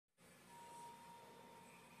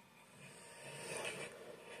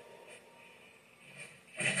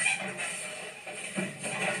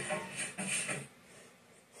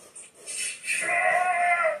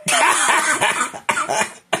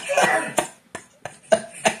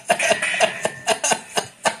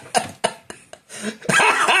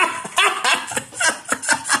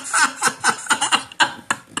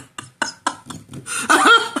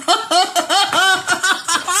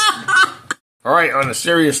on a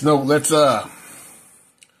serious note, let's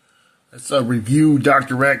review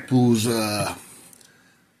Dr. Rackpull's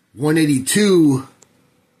 182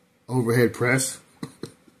 overhead press.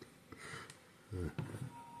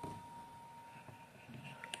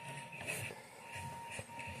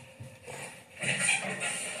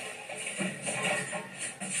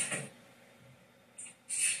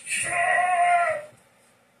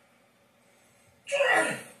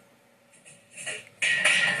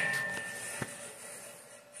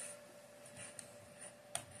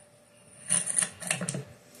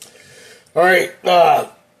 All right,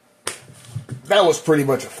 that was pretty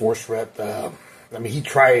much a force rep. I mean, he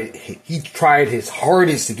tried his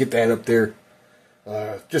hardest to get that up there.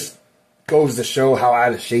 Just goes to show how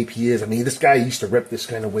out of shape he is. I mean, this guy used to rep this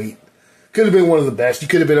kind of weight. Could have been one of the best. He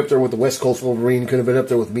could have been up there with the West Coast Wolverine. Could have been up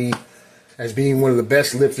there with me as being one of the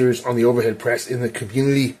best lifters on the overhead press in the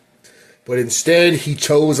community. But instead, he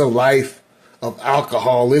chose a life of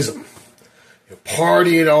alcoholism. You're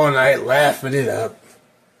partying all night, laughing it up.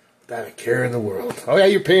 Not a care in the world. Oh yeah,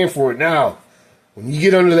 you're paying for it now. When you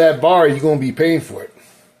get under that bar, you're going to be paying for it.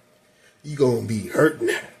 You're going to be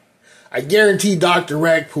hurting. I guarantee Dr.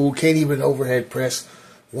 Rackpull can't even overhead press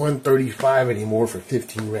 135 anymore for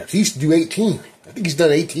 15 reps. He used to do 18. I think he's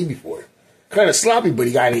done 18 before. Kind of sloppy, but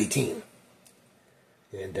he got 18.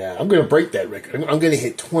 And I'm going to break that record. I'm going to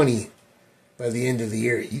hit 20 by the end of the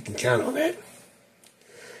year. You can count on that.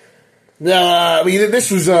 Now, I mean, this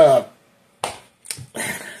was...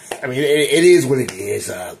 I mean, it is what it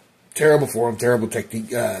is. Terrible form, terrible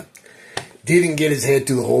technique. Didn't get his head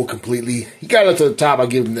through the hole completely. He got up to the top, I'll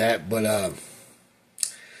give him that. But,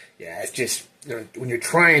 yeah, it's just, you know, when you're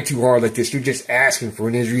trying too hard like this, you're just asking for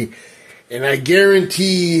an injury. And I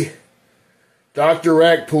guarantee Dr.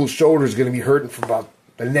 Rackpull's shoulder is going to be hurting for about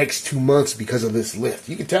the next 2 months because of this lift.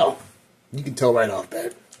 You can tell. You can tell right off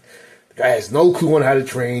that. The guy has no clue on how to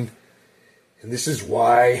train. And this is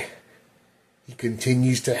why... he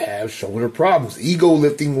continues to have shoulder problems. Ego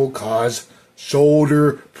lifting will cause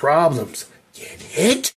shoulder problems. Get it?